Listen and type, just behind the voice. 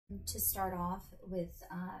To start off with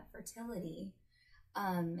fertility,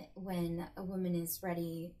 when a woman is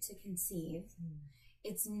ready to conceive,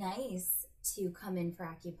 it's nice to come in for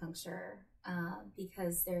acupuncture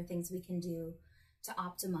because there are things we can do to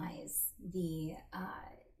optimize the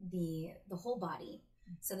whole body,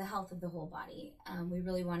 so the health of the whole body. We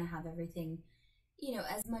really want to have everything,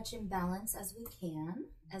 as much in balance as we can,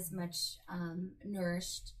 as much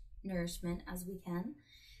nourishment as we can.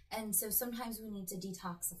 And so sometimes we need to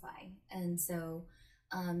detoxify. And so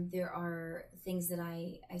there are things that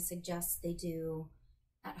I suggest they do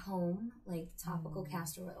at home, like topical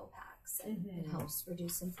castor oil packs. And it helps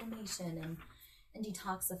reduce inflammation and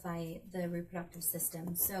detoxify the reproductive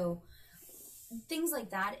system. So things like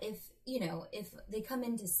that, if they come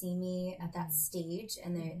in to see me at that stage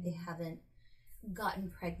and they haven't gotten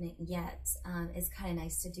pregnant yet, it's kind of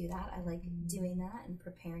nice to do that. I like doing that and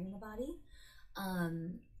preparing the body.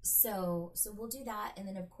 So we'll do that. And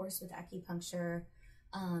then of course with acupuncture,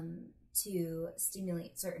 to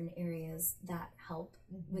stimulate certain areas that help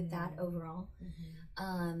with that overall.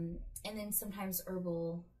 And then sometimes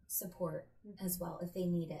herbal support as well, if they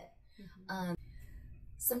need it.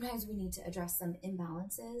 Sometimes we need to address some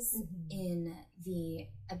imbalances in the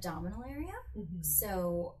abdominal area.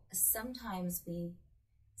 So sometimes we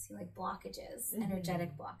see like blockages,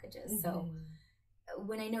 energetic blockages. So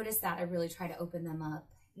when I notice that, I really try to open them up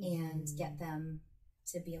and get them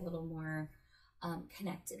to be a little more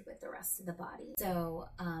connected with the rest of the body. So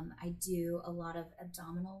I do a lot of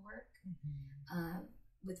abdominal work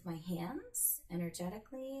with my hands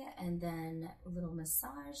energetically, and then a little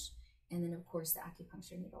massage, and then of course the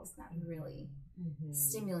acupuncture needles. That really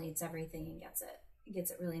stimulates everything and gets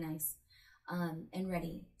it really nice and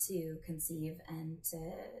ready to conceive and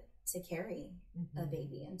to carry a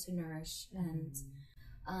baby and to nourish.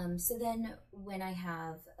 And so then when I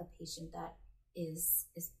have a patient that is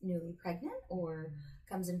newly pregnant or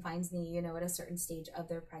comes and finds me, at a certain stage of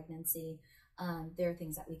their pregnancy, there are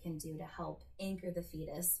things that we can do to help anchor the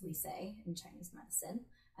fetus, we say in Chinese medicine,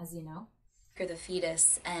 as you know. Anchor the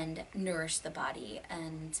fetus and nourish the body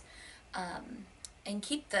and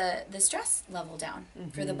keep the stress level down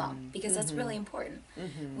for the mom, because that's really important.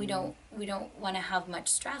 We don't want to have much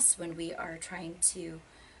stress when we are trying to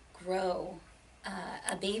grow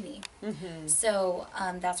a baby. So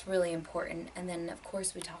that's really important. And then of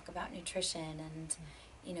course we talk about nutrition and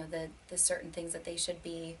the certain things that they should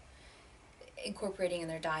be incorporating in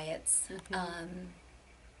their diets,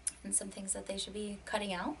 and some things that they should be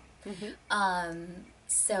cutting out.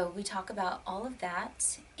 So we talk about all of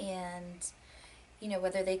that, and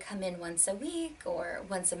whether they come in once a week or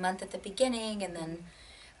once a month at the beginning, and then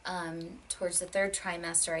towards the third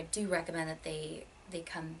trimester I do recommend that they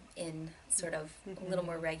come in sort of a little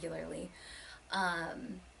more regularly.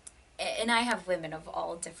 And I have women of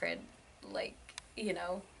all different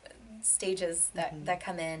stages that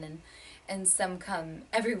come in, and some come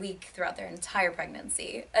every week throughout their entire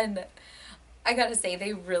pregnancy. And I gotta say,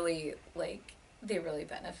 they really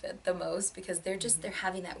benefit the most, because they're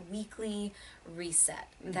having that weekly reset,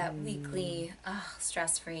 that weekly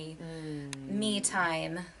stress-free me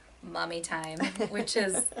time, mommy time, which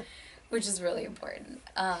is really important.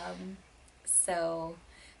 So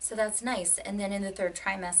that's nice. And then in the third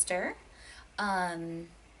trimester,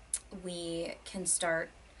 we can start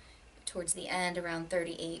towards the end around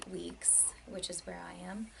 38 weeks, which is where I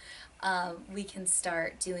am. We can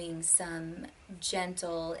start doing some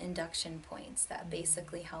gentle induction points that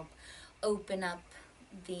basically help open up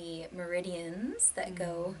the meridians that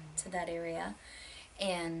go to that area.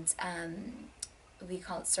 And we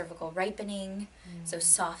call it cervical ripening, so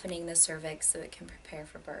softening the cervix so it can prepare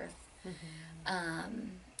for birth.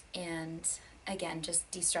 And again,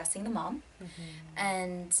 just de-stressing the mom.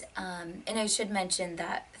 And I should mention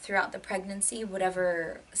that throughout the pregnancy,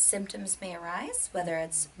 whatever symptoms may arise, whether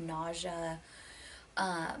it's nausea,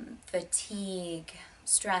 fatigue,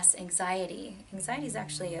 stress, anxiety is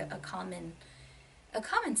actually a common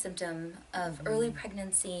symptom of early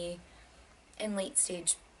pregnancy and late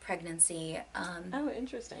stage pregnancy. Oh,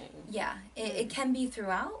 interesting. Yeah, it can be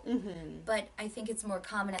throughout, but I think it's more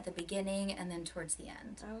common at the beginning and then towards the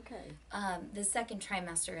end. Okay. The second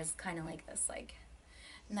trimester is kind of like this,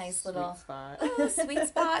 nice Sweet little spot. sweet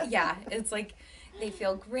spot. Yeah, it's like they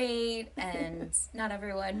feel great, and not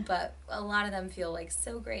everyone, but a lot of them feel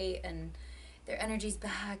so great, and their energy's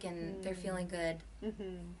back, and they're feeling good.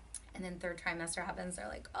 And then third trimester happens, they're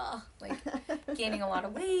gaining a lot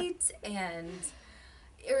of weight,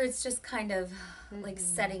 or it's just kind of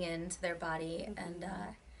setting into their body,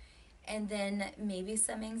 and then maybe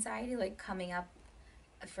some anxiety coming up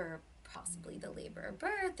for possibly the labor or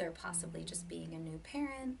birth, or possibly just being a new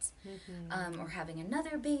parent, or having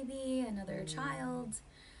another baby, another child.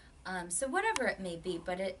 So whatever it may be,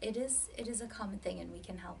 but it is a common thing, and we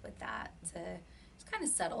can help with that to just kind of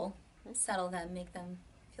settle them, make them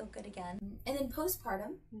feel good again. And then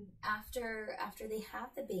postpartum, after they have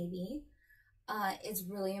the baby, it's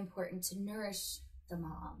really important to nourish the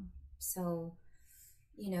mom. So,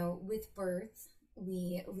 with birth,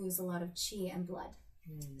 we lose a lot of chi and blood.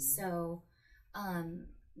 So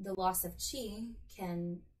the loss of chi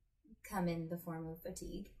can come in the form of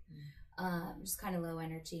fatigue, just kind of low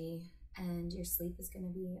energy, and your sleep is going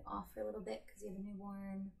to be off for a little bit because you have a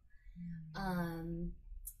newborn.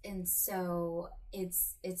 And so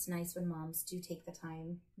it's nice when moms do take the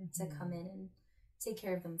time to come in and take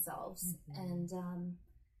care of themselves, and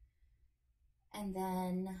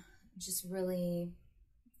then just really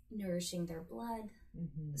nourishing their blood.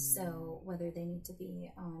 So whether they need to be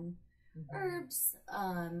on herbs,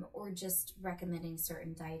 or just recommending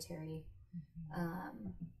certain dietary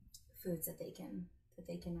foods that they can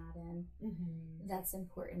add in, that's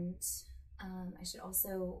important. I should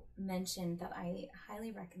also mention that I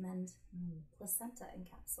highly recommend placenta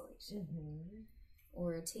encapsulation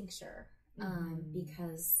or a tincture,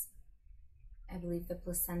 because I believe the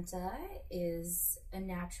placenta is a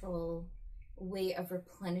natural way of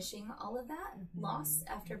replenishing all of that loss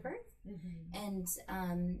after birth. And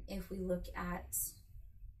if we look at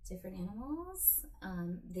different animals,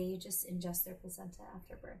 they just ingest their placenta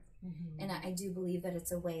after birth. And I do believe that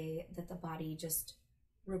it's a way that the body just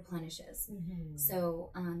replenishes.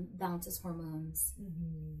 So balances hormones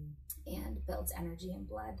and builds energy and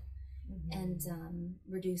blood, and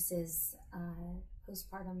reduces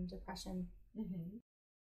postpartum depression.